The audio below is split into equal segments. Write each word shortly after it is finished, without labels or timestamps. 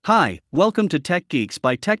Hi, welcome to Tech Geeks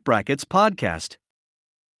by Tech Brackets podcast.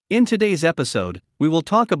 In today's episode, we will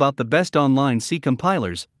talk about the best online C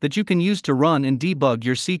compilers that you can use to run and debug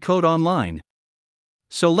your C code online.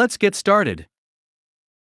 So let's get started.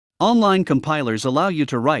 Online compilers allow you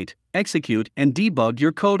to write, execute, and debug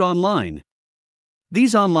your code online.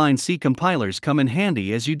 These online C compilers come in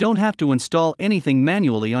handy as you don't have to install anything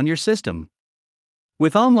manually on your system.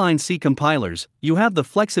 With online C compilers, you have the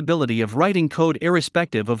flexibility of writing code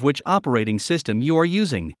irrespective of which operating system you are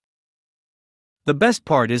using. The best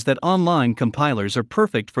part is that online compilers are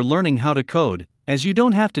perfect for learning how to code, as you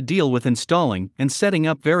don't have to deal with installing and setting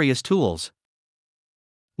up various tools.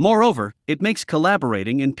 Moreover, it makes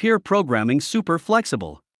collaborating and peer programming super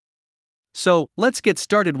flexible. So, let's get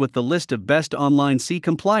started with the list of best online C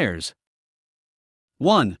compilers.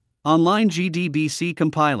 1. Online GDB-C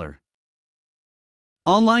Compiler.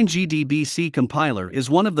 Online GDB-C Compiler is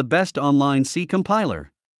one of the best online C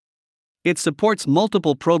compiler. It supports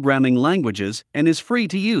multiple programming languages and is free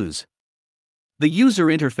to use. The user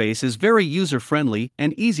interface is very user-friendly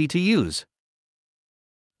and easy to use.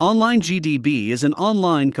 Online GDB is an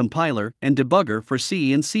online compiler and debugger for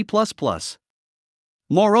C and C++.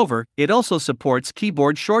 Moreover, it also supports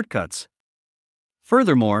keyboard shortcuts.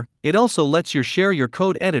 Furthermore, it also lets you share your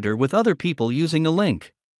code editor with other people using a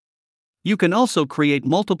link. You can also create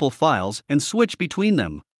multiple files and switch between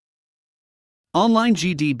them. Online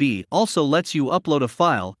GDB also lets you upload a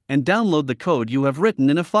file and download the code you have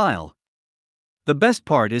written in a file. The best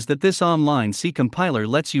part is that this online C compiler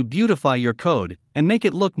lets you beautify your code and make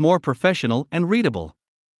it look more professional and readable.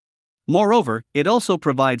 Moreover, it also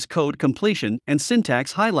provides code completion and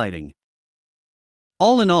syntax highlighting.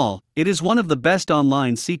 All in all, it is one of the best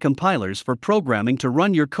online C compilers for programming to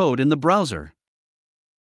run your code in the browser.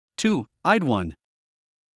 2. IDE1.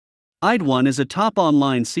 IDE1 is a top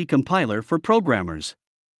online C compiler for programmers.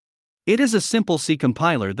 It is a simple C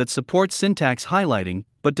compiler that supports syntax highlighting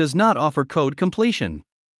but does not offer code completion.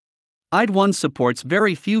 IDE1 supports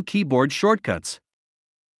very few keyboard shortcuts.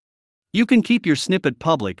 You can keep your snippet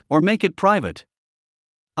public or make it private.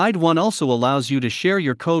 IDE1 also allows you to share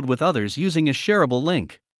your code with others using a shareable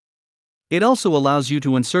link. It also allows you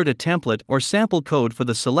to insert a template or sample code for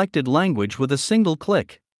the selected language with a single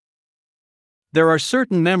click. There are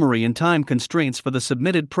certain memory and time constraints for the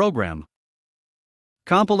submitted program.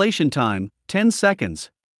 Compilation time, 10 seconds.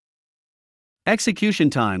 Execution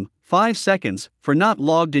time, 5 seconds for not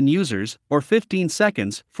logged in users or 15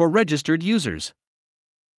 seconds for registered users.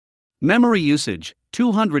 Memory usage,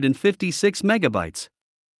 256 megabytes.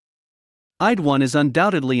 IDE1 is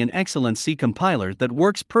undoubtedly an excellent C compiler that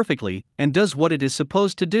works perfectly and does what it is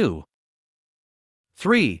supposed to do.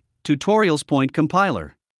 3. Tutorials Point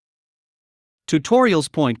Compiler. Tutorials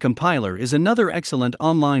Point Compiler is another excellent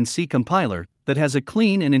online C compiler that has a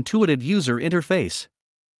clean and intuitive user interface.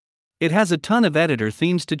 It has a ton of editor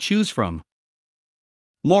themes to choose from.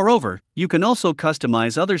 Moreover, you can also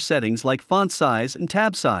customize other settings like font size and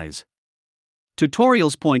tab size.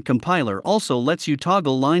 Tutorials Point Compiler also lets you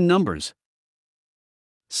toggle line numbers.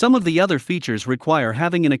 Some of the other features require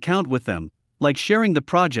having an account with them, like sharing the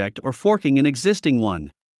project or forking an existing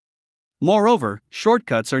one. Moreover,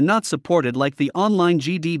 shortcuts are not supported like the online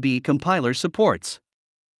GDB compiler supports.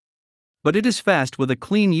 But it is fast with a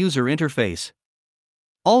clean user interface.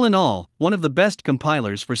 All in all, one of the best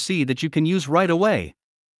compilers for C that you can use right away.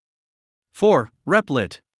 4.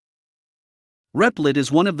 Replit. Replit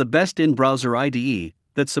is one of the best in-browser IDE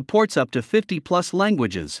that supports up to 50+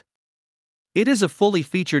 languages. It is a fully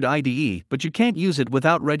featured IDE, but you can't use it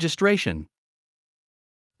without registration.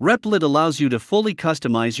 Replit allows you to fully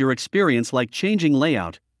customize your experience, like changing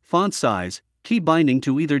layout, font size, key binding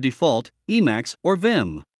to either default, Emacs, or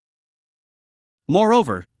Vim.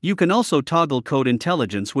 Moreover, you can also toggle code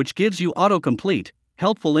intelligence, which gives you autocomplete,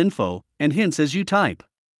 helpful info, and hints as you type.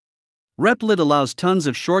 Replit allows tons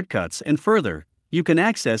of shortcuts, and further, you can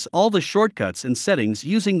access all the shortcuts and settings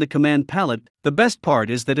using the command palette. The best part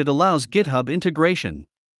is that it allows GitHub integration.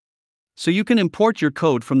 So you can import your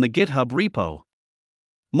code from the GitHub repo.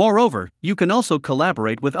 Moreover, you can also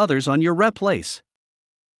collaborate with others on your replace.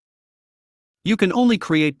 You can only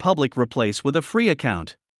create public replace with a free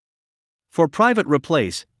account. For private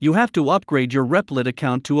replace, you have to upgrade your Replit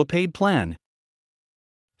account to a paid plan.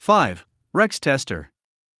 5. RexTester.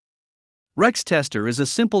 RexTester is a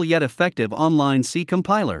simple yet effective online C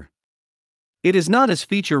compiler. It is not as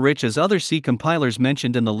feature-rich as other C compilers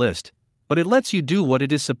mentioned in the list, but it lets you do what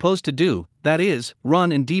it is supposed to do, that is,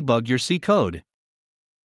 run and debug your C code.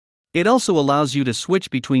 It also allows you to switch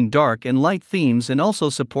between dark and light themes and also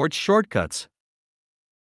supports shortcuts.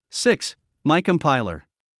 6. MyCompiler.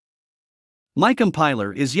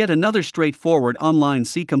 MyCompiler is yet another straightforward online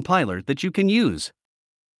C compiler that you can use.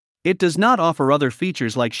 It does not offer other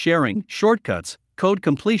features like sharing, shortcuts, code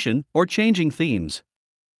completion, or changing themes.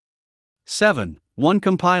 7.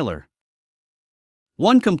 OneCompiler.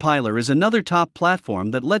 OneCompiler is another top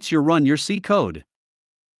platform that lets you run your C code.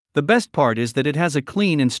 The best part is that it has a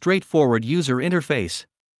clean and straightforward user interface.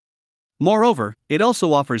 Moreover, it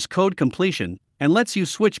also offers code completion and lets you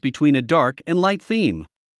switch between a dark and light theme.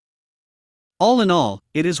 All in all,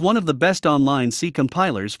 it is one of the best online C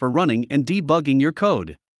compilers for running and debugging your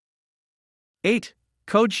code. 8.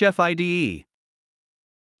 CodeChef IDE.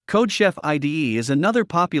 CodeChef IDE is another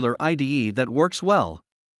popular IDE that works well.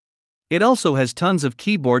 It also has tons of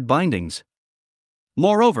keyboard bindings.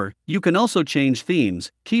 Moreover, you can also change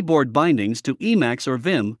themes, keyboard bindings to Emacs or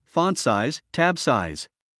Vim, font size, tab size.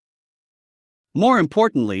 More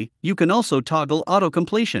importantly, you can also toggle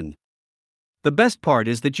auto-completion. The best part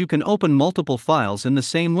is that you can open multiple files in the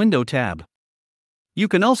same window tab. You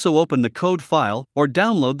can also open the code file or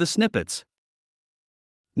download the snippets.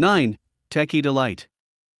 9. TechieDelight.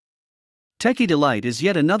 TechieDelight is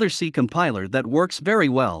yet another C compiler that works very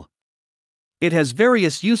well. It has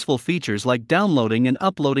various useful features like downloading and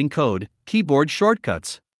uploading code, keyboard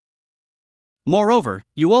shortcuts. Moreover,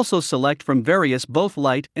 you also select from various both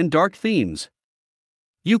light and dark themes.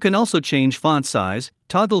 You can also change font size,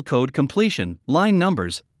 toggle code completion, line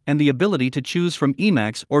numbers, and the ability to choose from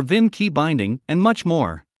Emacs or Vim key binding, and much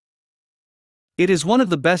more. It is one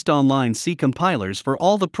of the best online C compilers for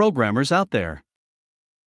all the programmers out there.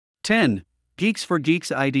 10. Geeks for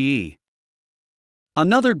Geeks IDE.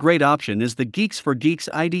 Another great option is the Geeks for Geeks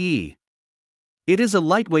IDE. It is a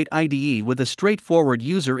lightweight IDE with a straightforward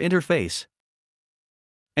user interface.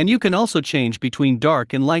 And you can also change between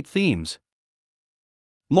dark and light themes.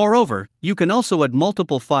 Moreover, you can also add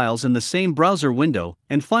multiple files in the same browser window,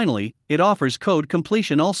 and finally, it offers code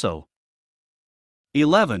completion also.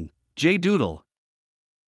 11. JDoodle.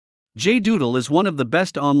 JDoodle is one of the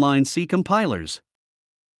best online C compilers.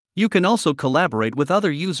 You can also collaborate with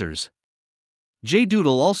other users. JDoodle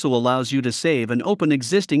also allows you to save and open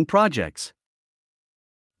existing projects.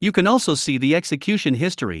 You can also see the execution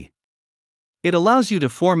history. It allows you to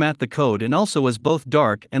format the code and also has both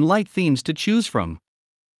dark and light themes to choose from.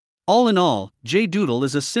 All in all, JDoodle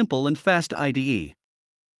is a simple and fast IDE.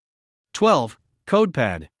 12.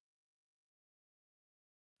 CodePad.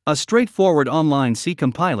 A straightforward online C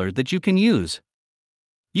compiler that you can use.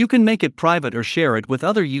 You can make it private or share it with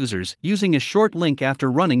other users using a short link after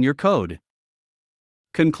running your code.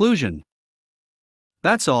 Conclusion.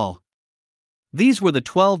 That's all. These were the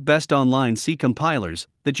 12 best online C compilers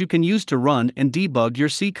that you can use to run and debug your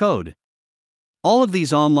C code. All of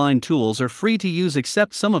these online tools are free to use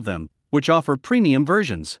except some of them, which offer premium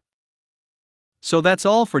versions. So that's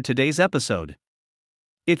all for today's episode.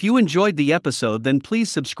 If you enjoyed the episode, then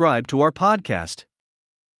please subscribe to our podcast.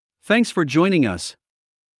 Thanks for joining us.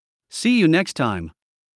 See you next time.